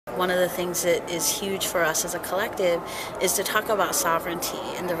One of the things that is huge for us as a collective is to talk about sovereignty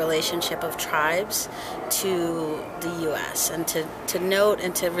and the relationship of tribes to the U.S. and to note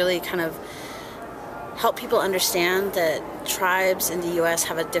and to really kind of help people understand that tribes in the U.S.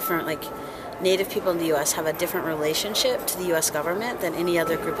 have a different, Native people in the U.S. have a different relationship to the U.S. government than any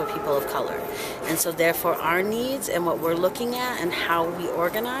other group of people of color. And so therefore our needs and what we're looking at and how we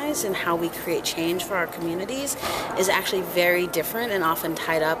organize and how we create change for our communities is actually very different and often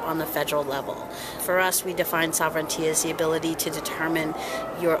tied up on the federal level. For us, we define sovereignty as the ability to determine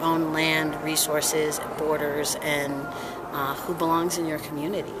your own land, resources, borders, and who belongs in your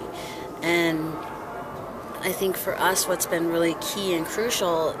community. And I think for us what's been really key and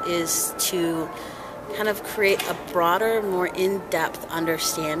crucial is to kind of create a broader, more in-depth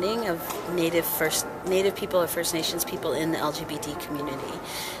understanding of Native people or First Nations people in the LGBT community.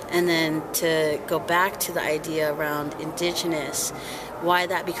 And then to go back to the idea around Indigenous, why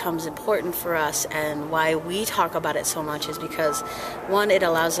that becomes important for us and why we talk about it so much is because, one, it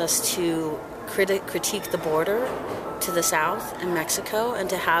allows us to critique the border to the south in Mexico and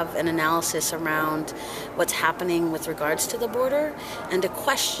to have an analysis around what's happening with regards to the border and to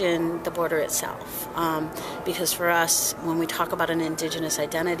question the border itself. Because for us, when we talk about an Indigenous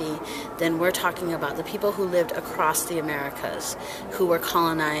identity, then we're talking about the people who lived across the Americas, who were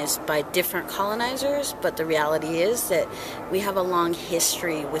colonized by different colonizers, but the reality is that we have a long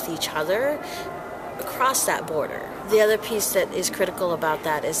history with each other across that border. The other piece that is critical about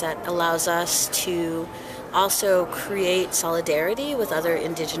that is that allows us to also create solidarity with other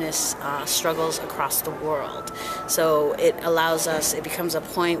Indigenous struggles across the world. So it allows us, it becomes a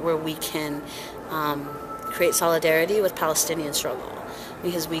point where we can create solidarity with Palestinian struggle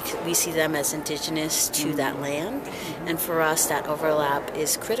because we see them as indigenous to that land, and for us that overlap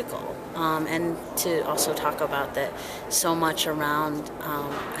is critical. And to also talk about that so much around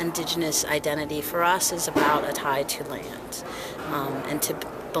Indigenous identity for us is about a tie to land and to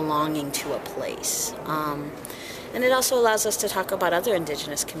belonging to a place. And it also allows us to talk about other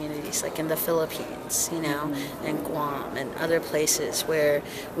Indigenous communities, like in the Philippines, and Guam and other places where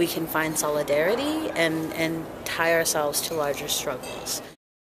we can find solidarity and tie ourselves to larger struggles.